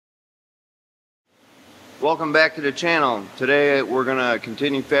Welcome back to the channel. Today we're going to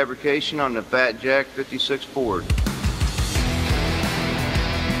continue fabrication on the Fat Jack 56 Ford.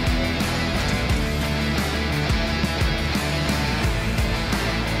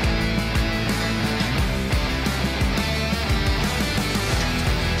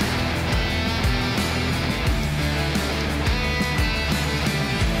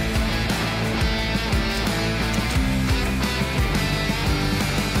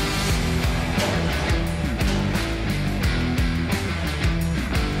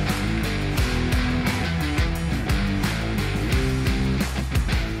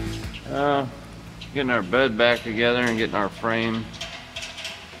 Getting our bed back together and getting our frame,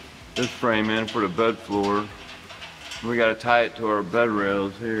 this frame in for the bed floor. We got to tie it to our bed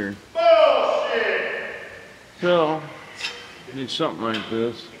rails here. Bullshit! So, need something like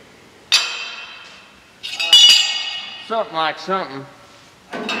this. Something like something.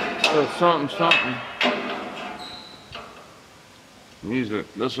 So something.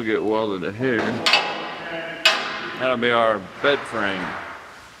 This will get welded to here. That'll be our bed frame.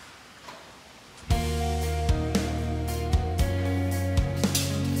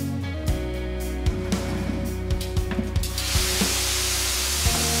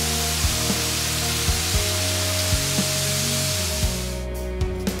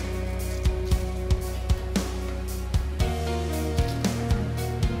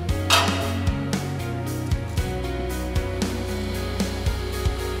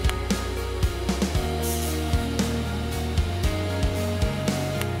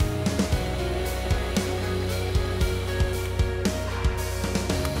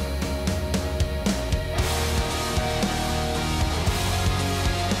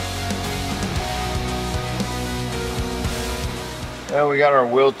 Well, we got our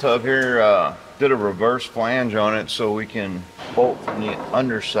wheel tub here, did a reverse flange on it so we can bolt from the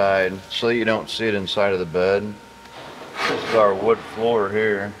underside so you don't see it inside of the bed. This is our wood floor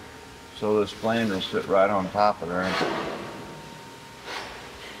here, so this flange will sit right on top of there.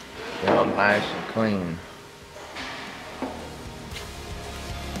 All nice and clean.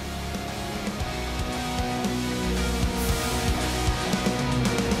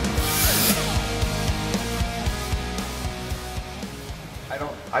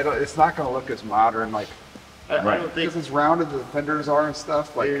 It's not going to look as modern, like, I don't think because it's rounded, the fenders are and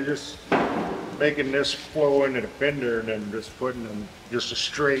stuff. Like, you're just making this flow into the fender and then just putting them just a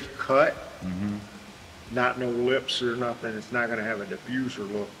straight cut, not no lips or nothing. It's not going to have a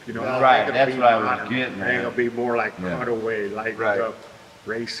diffuser look, you know. Right, that's what I was getting at. It'll be more like cutaway, light up,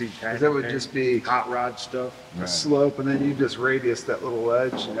 racy kind of thing. it would just be hot rod stuff. a slope, and then you just radius that little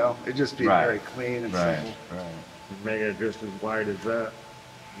edge, you know. It'd just be very clean and simple. Make it just as wide as that,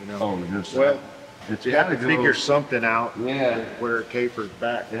 you know. Oh, just well, it's you have to figure something out where it tapers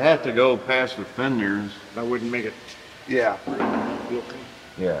back. It has to go past the fenders. I wouldn't make it looking.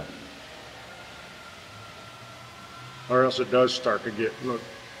 Yeah. Or else it does start to get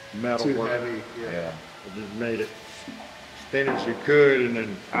metal Too work. heavy. Yeah. It just made it as thin as you could, and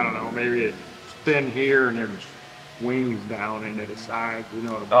then I don't know, maybe it's thin here and there's wings down into the sides, you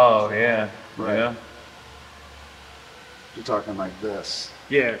know. Oh yeah. Right. Yeah. You're talking like this.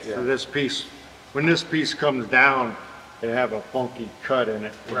 Yeah, so this piece, when this piece comes down, they have a funky cut in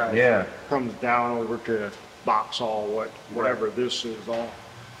it. Right. Yeah. Comes down over to box all whatever this is on.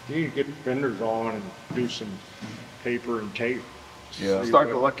 You can get the fenders on and do some paper and tape. Yeah. Start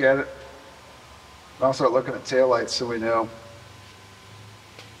to look at it. I'll start looking at taillights so we know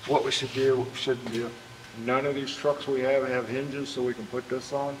what we should do, what we shouldn't do. None of these trucks we have hinges, so we can put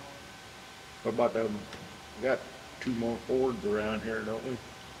this on. What about them? We got 2 more Fords around here, don't we?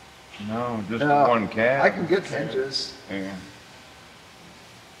 No, just one cab. I can get hinges. Yeah.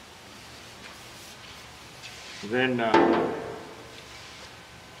 Then,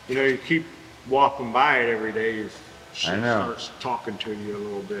 you know, you keep walking by it every day, it starts talking to you a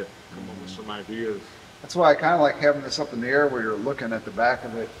little bit, come up with some ideas. That's why I kind of like having this up in the air where you're looking at the back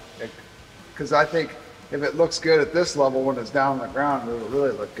of it. Because I think if it looks good at this level when it's down on the ground, it'll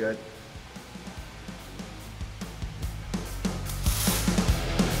really look good.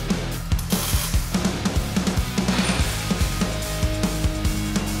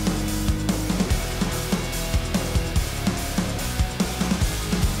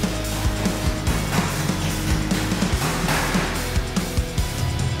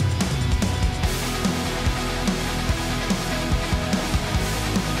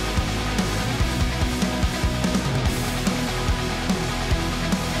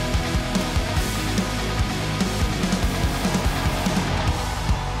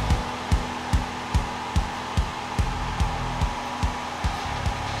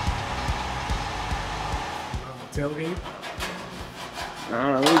 tailgate? I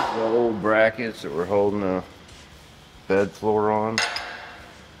don't know, these are the old brackets that we're holding the bed floor on.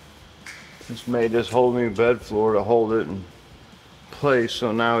 Just made this whole new bed floor to hold it in place,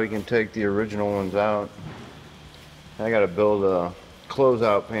 so now we can take the original ones out. I gotta build a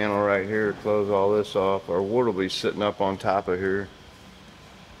closeout panel right here to close all this off. Our wood will be sitting up on top of here.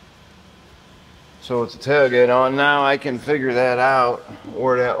 So with the tailgate on now, I can figure that out,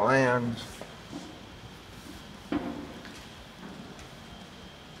 where that lands.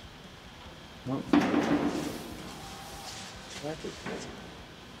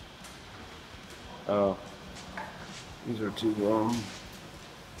 Oh, these are too long.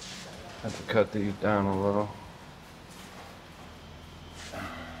 Have to cut these down a little.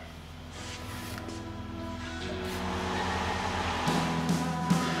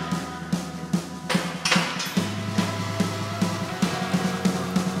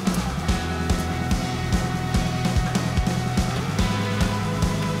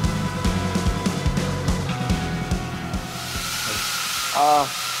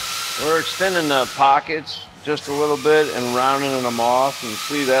 We're extending the pockets just a little bit and rounding them off, and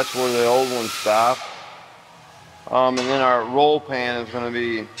see that's where the old ones stop. And then our roll pan is going to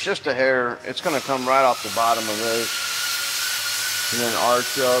be just a hair. It's going to come right off the bottom of this and then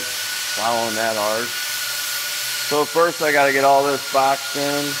arch up following that arch. So first I got to get all this boxed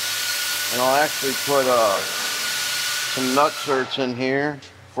in, and I'll actually put some nut certs in here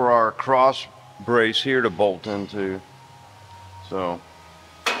for our cross brace here to bolt into. So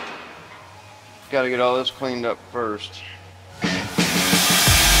got to get all this cleaned up first.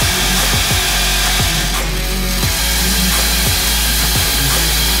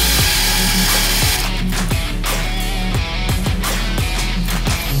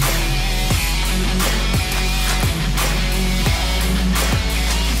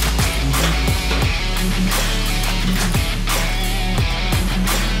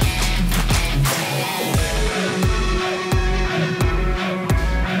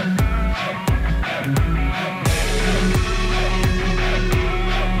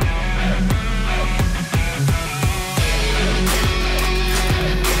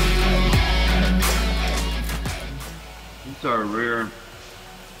 It's our rear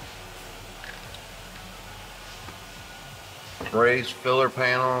brace filler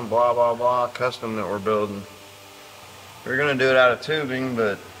panel, blah blah blah, custom that we're building. We were gonna do it out of tubing,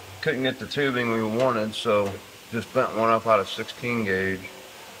 but couldn't get the tubing we wanted, so just bent one up out of 16 gauge.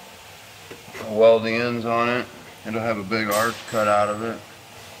 I'll weld the ends on it. It'll have a big arch cut out of it.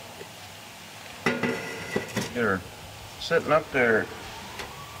 Get her sitting up there.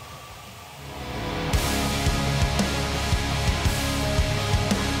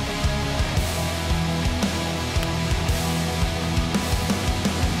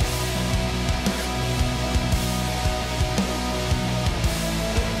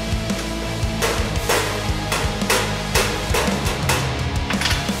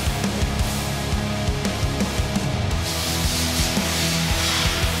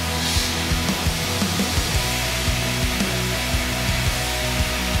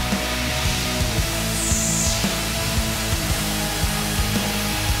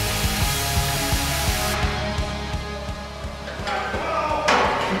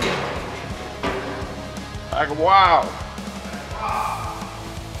 Like, wow.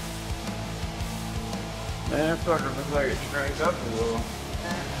 Man, that sucker looks like it shrank up a little.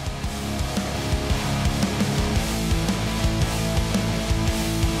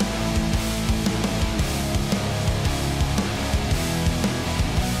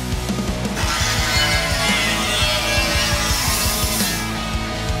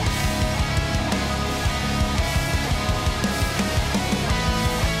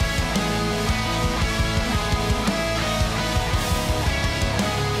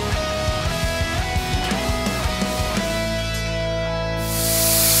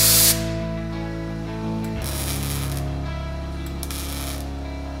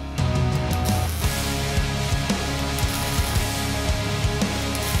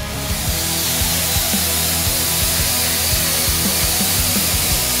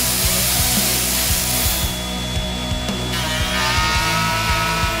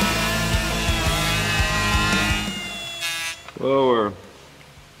 Well, we're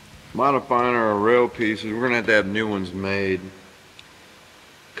modifying our rail pieces. We're gonna have to have new ones made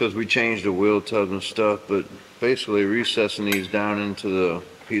because we changed the wheel tubs and stuff, but basically recessing these down into the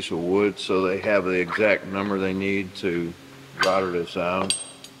piece of wood so they have the exact number they need to router this out.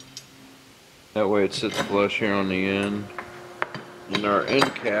 That way it sits flush here on the end. And our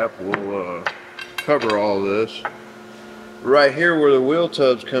end cap will cover all this. right here where the wheel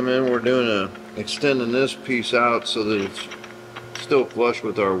tubs come in, we're doing extending this piece out so that it's still flush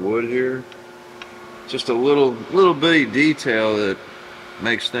with our wood here. Just a little bitty detail that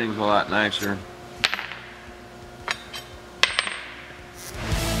makes things a lot nicer.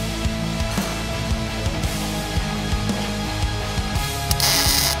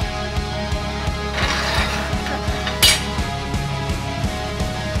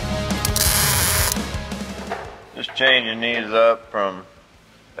 Just changing these up from,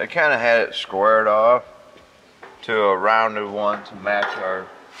 they kind of had it squared off to a rounded one to match our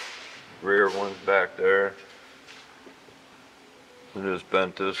rear ones back there. We just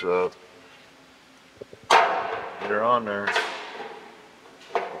bent this up. Get her on there.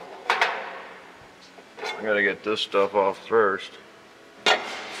 I gotta get this stuff off first.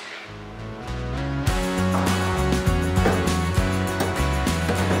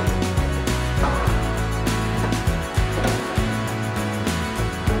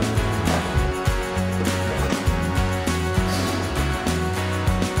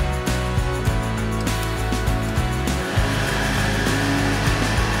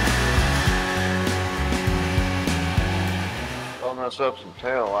 Up some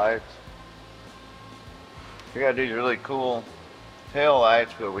tail lights. We got these really cool tail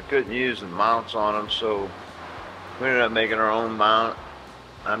lights, but we couldn't use the mounts on them, so we ended up making our own mount.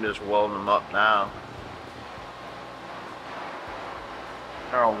 I'm just welding them up now.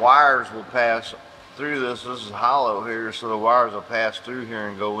 Our wires will pass through this. This is hollow here, so the wires will pass through here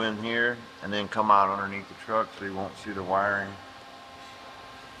and go in here and then come out underneath the truck, so you won't see the wiring.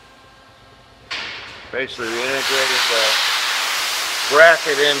 Basically, we integrated the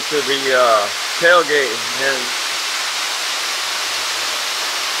bracket into the tailgate, and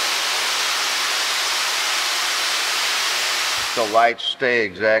the lights stay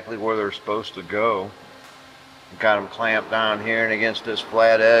exactly where they're supposed to go. You got them clamped down here and against this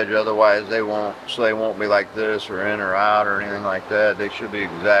flat edge, otherwise they won't, so they won't be like this or in or out or anything like that. They should be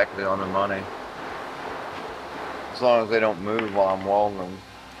exactly on the money, as long as they don't move while I'm welding them.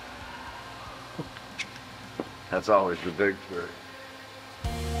 That's always the big trick.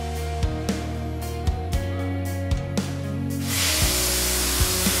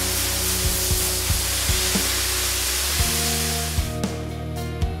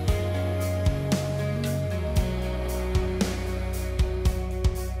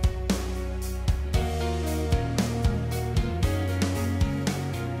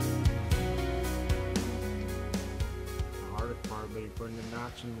 Putting the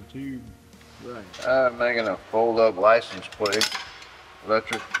knots in the tube. Right. I'm making a fold-up license plate.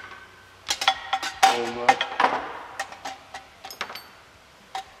 Electric fold-up.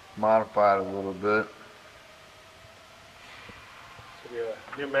 Modified a little bit. So yeah,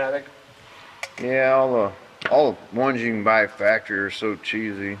 pneumatic. Yeah, all the ones you can buy factory are so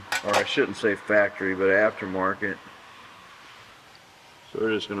cheesy. Or I shouldn't say factory, but aftermarket. So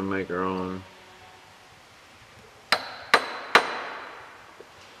we're just gonna make our own.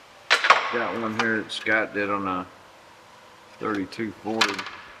 Got one here that Scott did on a 32 Ford.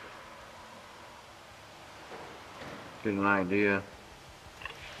 Get an idea.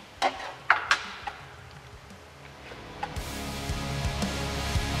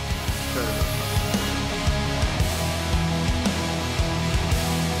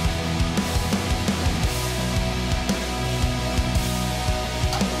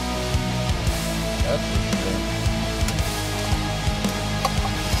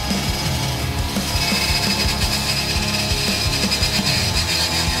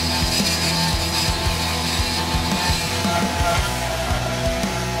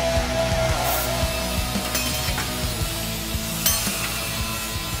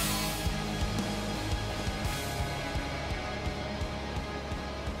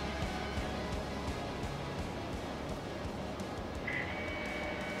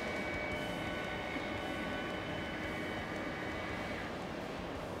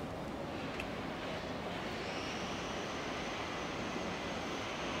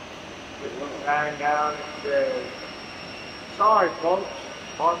 Sign down and says, "Sorry, folks,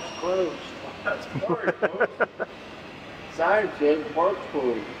 park's closed." Sorry, folks. Sign says park's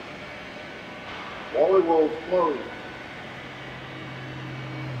closed. Wally World's closed.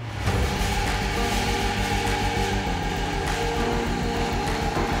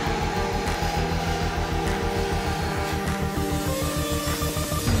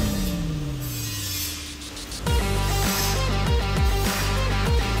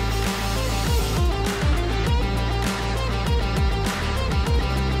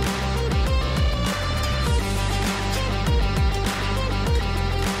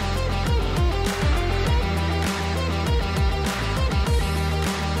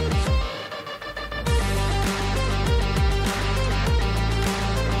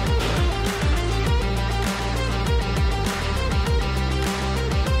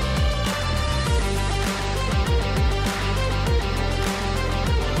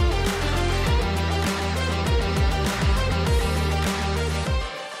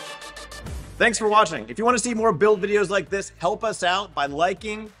 Thanks for watching. If you want to see more build videos like this, help us out by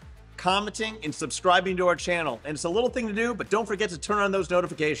liking, commenting, and subscribing to our channel. And it's a little thing to do, but don't forget to turn on those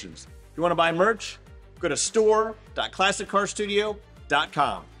notifications. If you want to buy merch, go to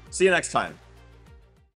store.classiccarstudio.com. See you next time.